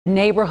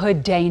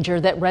Neighborhood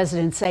danger that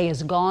residents say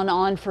has gone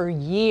on for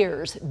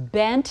years.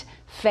 Bent,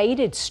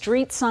 faded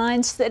street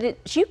signs that,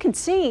 as you can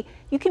see,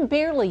 you can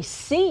barely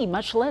see,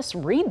 much less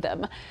read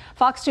them.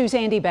 Fox 2's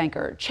Andy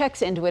Banker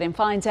checks into it and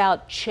finds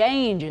out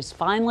change is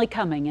finally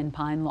coming in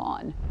Pine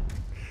Lawn.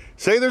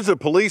 Say there's a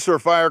police or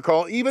fire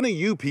call, even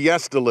a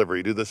UPS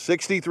delivery to the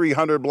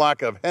 6300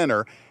 block of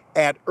Henner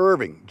at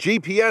Irving.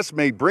 GPS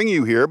may bring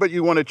you here, but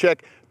you want to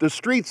check the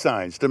street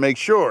signs to make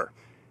sure.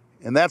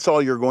 And that's all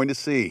you're going to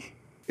see.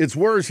 It's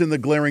worse in the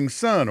glaring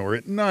sun or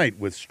at night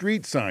with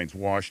street signs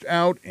washed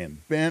out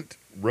and bent,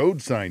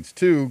 road signs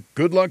too.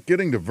 Good luck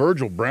getting to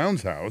Virgil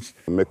Brown's house.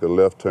 Make a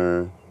left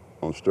turn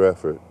on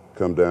Stratford,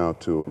 come down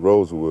to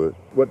Rosewood.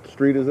 What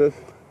street is this?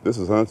 This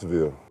is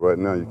Huntsville. Right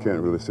now you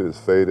can't really see, it's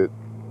faded,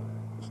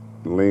 it's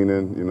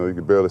leaning, you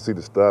can barely see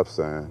the stop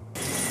sign.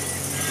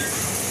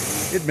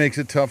 It makes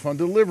it tough on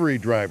delivery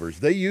drivers.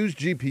 They use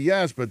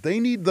GPS, but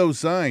they need those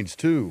signs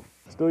too.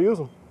 Still use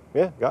them.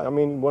 Yeah, I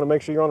mean, you want to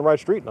make sure you're on the right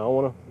street. I don't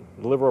want to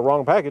deliver a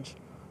wrong package.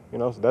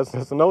 So that's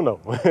a no-no.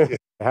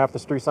 Half the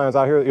street signs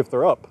out here, if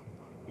they're up,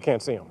 you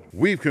can't see them.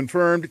 We've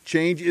confirmed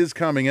change is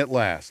coming at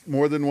last.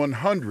 More than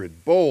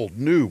 100 bold,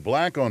 new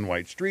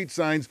black-on-white street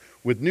signs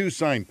with new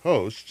sign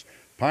posts.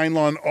 Pine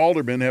Lawn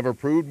aldermen have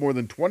approved more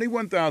than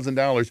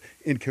 $21,000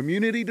 in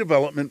community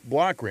development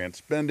block grant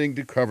spending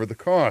to cover the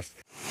cost.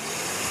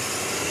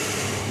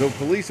 Though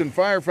police and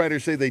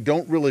firefighters say they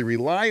don't really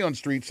rely on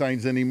street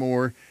signs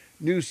anymore,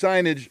 new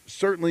signage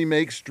certainly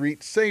makes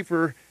streets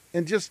safer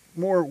and just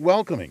more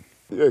welcoming.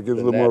 Yeah, it gives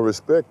a little more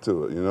respect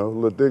to it, a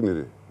little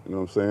dignity. You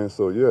know what I'm saying?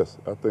 So yes,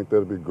 I think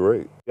that'd be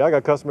great. Yeah, I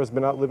got customers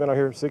been out living out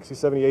here 60,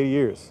 70, 80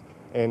 years,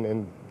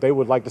 and they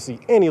would like to see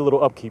any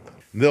little upkeep.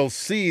 They'll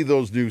see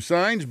those new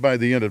signs by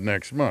the end of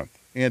next month.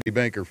 Andy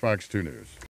Banker, Fox 2 News.